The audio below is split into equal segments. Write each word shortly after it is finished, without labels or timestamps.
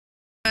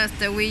First,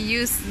 we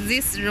use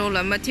this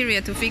roller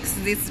material to fix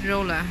this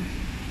roller.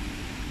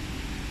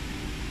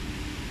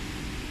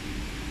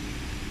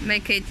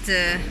 Make it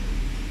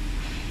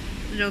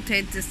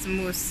rotate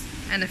smooth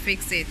and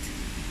fix it.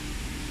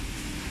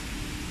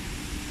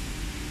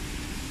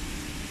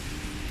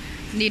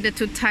 Need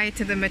to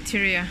tighten the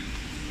material.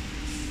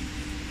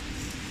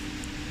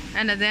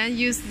 And then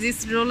use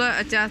this roller,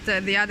 adjust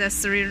the other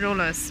 3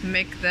 rollers,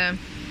 make them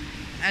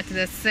at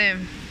the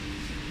same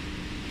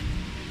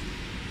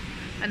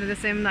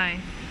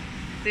line.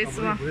 This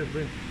one.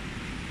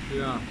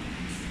 Yeah.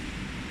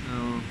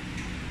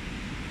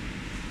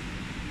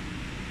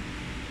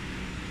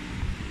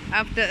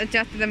 After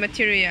adjust the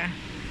material,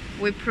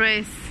 we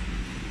press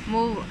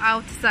move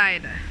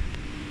outside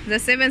the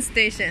 7th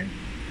station.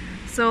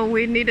 So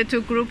we need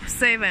to group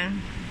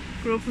 7,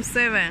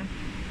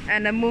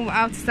 and move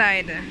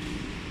outside.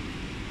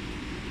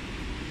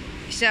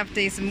 Shaft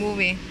is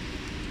moving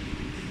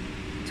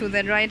to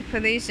the right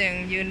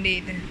position you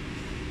need.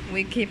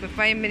 We keep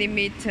 5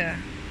 millimeter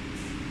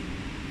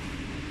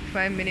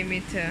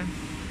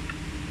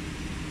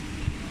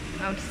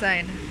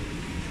outside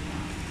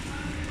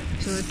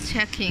to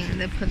checking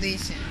the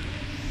position.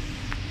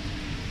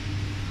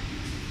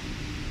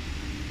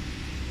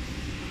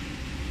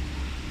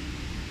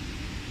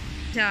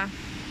 Yeah.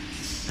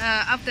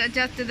 After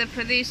adjusting the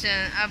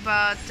position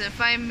about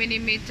 5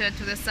 millimeter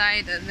to the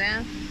side,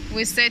 then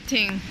we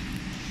setting.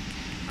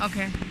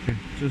 Okay.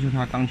 这是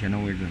它当前的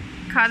位置。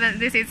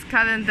This is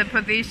current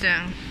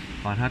position.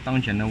 把它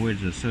当前的位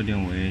置设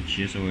定为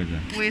起始位置。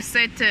We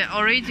set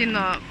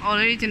original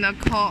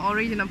core,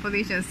 original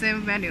position,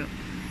 same value.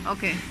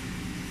 Okay.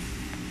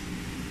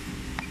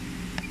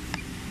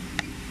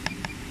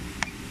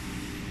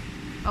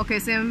 Okay,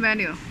 same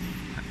value.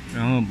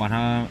 然后把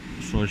它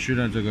所需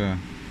的这个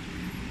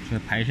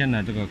排线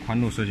的这个宽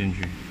度设进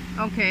去。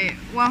Okay,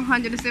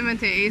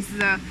 170 is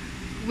the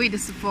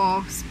width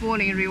for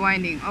spooling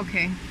rewinding.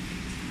 Okay.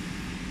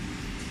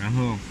 然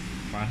后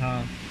把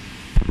它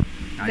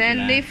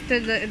Then lift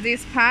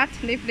this part,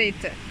 lift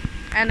it,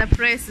 and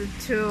press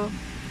to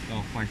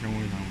到换线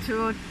位上。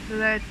To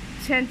the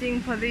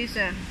changing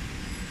position,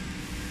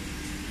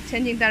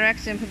 changing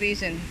direction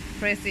position.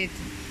 Press it.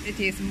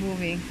 It is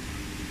moving.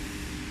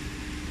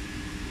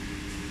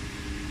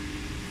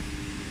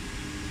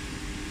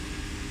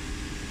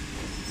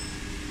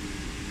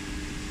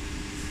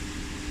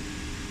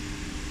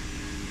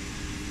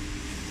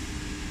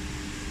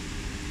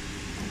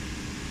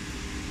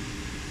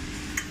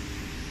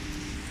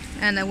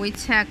 And we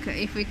check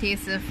if it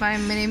is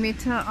 5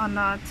 millimeter or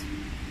not.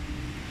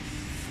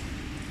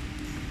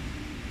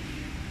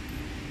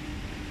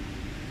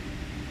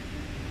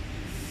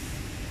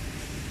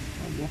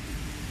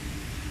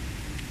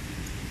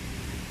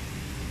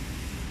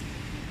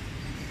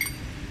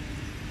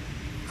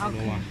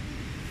 Okay.